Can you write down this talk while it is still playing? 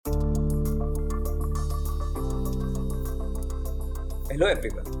Hello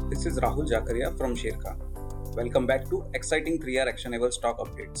everyone, this is Rahul Jakaria from Sharekhan. Welcome back to exciting 3R actionable stock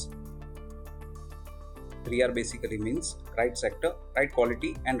updates. 3R basically means right sector, right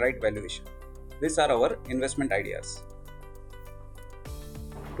quality and right valuation. These are our investment ideas.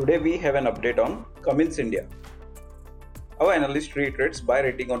 Today we have an update on Cummins India. Our analyst reiterates buy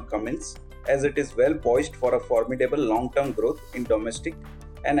rating on Cummins as it is well poised for a formidable long-term growth in domestic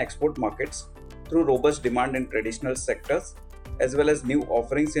and export markets through robust demand in traditional sectors as well as new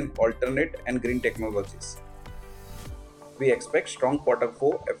offerings in alternate and green technologies. We expect strong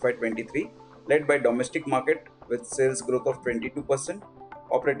Q4 FY23 led by domestic market with sales growth of 22%,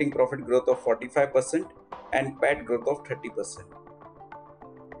 operating profit growth of 45% and PAT growth of 30%.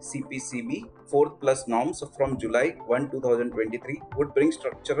 CPCB 4th plus norms from July 1, 2023 would bring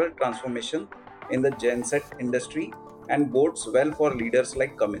structural transformation in the genset industry and bodes well for leaders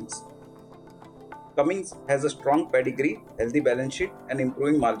like Cummins. Cummins has a strong pedigree, healthy balance sheet and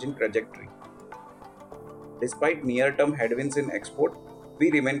improving margin trajectory. Despite near-term headwinds in export, we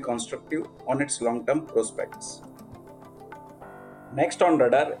remain constructive on its long-term prospects. Next on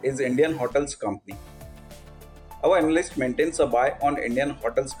radar is Indian Hotels Company. Our analyst maintains a buy on Indian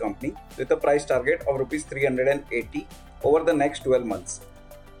Hotels Company with a price target of Rs 380 over the next 12 months.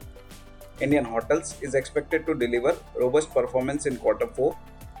 Indian Hotels is expected to deliver robust performance in Q4,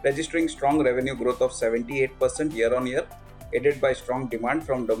 registering strong revenue growth of 78% year-on-year, aided by strong demand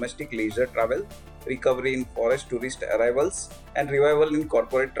from domestic leisure travel, recovery in forest tourist arrivals, and revival in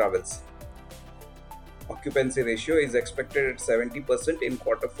corporate travels. Occupancy ratio is expected at 70% in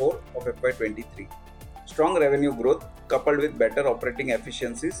Q4 of FY23. Strong revenue growth coupled with better operating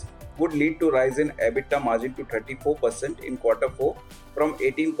efficiencies would lead to rise in EBITDA margin to 34% in Q4 from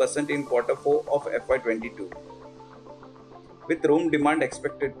 18% in Q4 of FY22. With room demand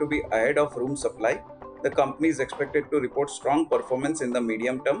expected to be ahead of room supply, the company is expected to report strong performance in the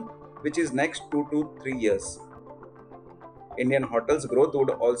medium term, which is next 2 to 3 years. Indian Hotels growth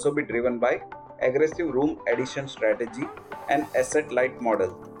would also be driven by aggressive room addition strategy and asset-light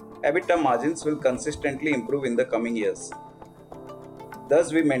model. EBITDA margins will consistently improve in the coming years.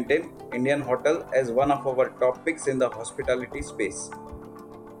 Thus, we maintain Indian Hotel as one of our top picks in the hospitality space.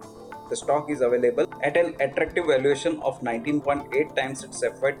 The stock is available at an attractive valuation of 19.8 times its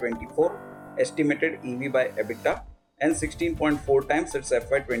FY24 estimated EV by EBITDA and 16.4 times its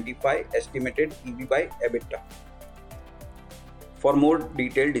FY25 estimated EV by EBITDA. For more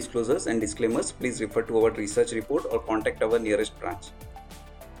detailed disclosures and disclaimers, please refer to our research report or contact our nearest branch.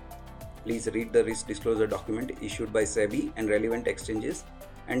 Please read the risk disclosure document issued by SEBI and relevant exchanges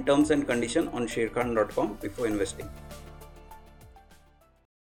and terms and conditions on sharekhan.com before investing.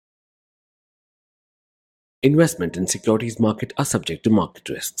 Investment in securities market are subject to market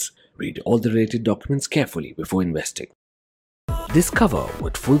risks. Read all the related documents carefully before investing. Discover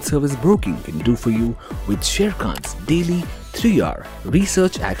what full-service broking can do for you with Sharekhan's daily 3R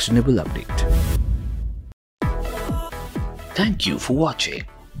Research Actionable Update. Thank you for watching.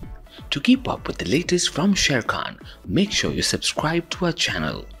 To keep up with the latest from Sharekhan, make sure you subscribe to our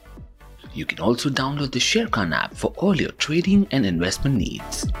channel. You can also download the Sharekhan app for all your trading and investment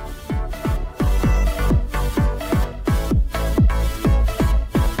needs.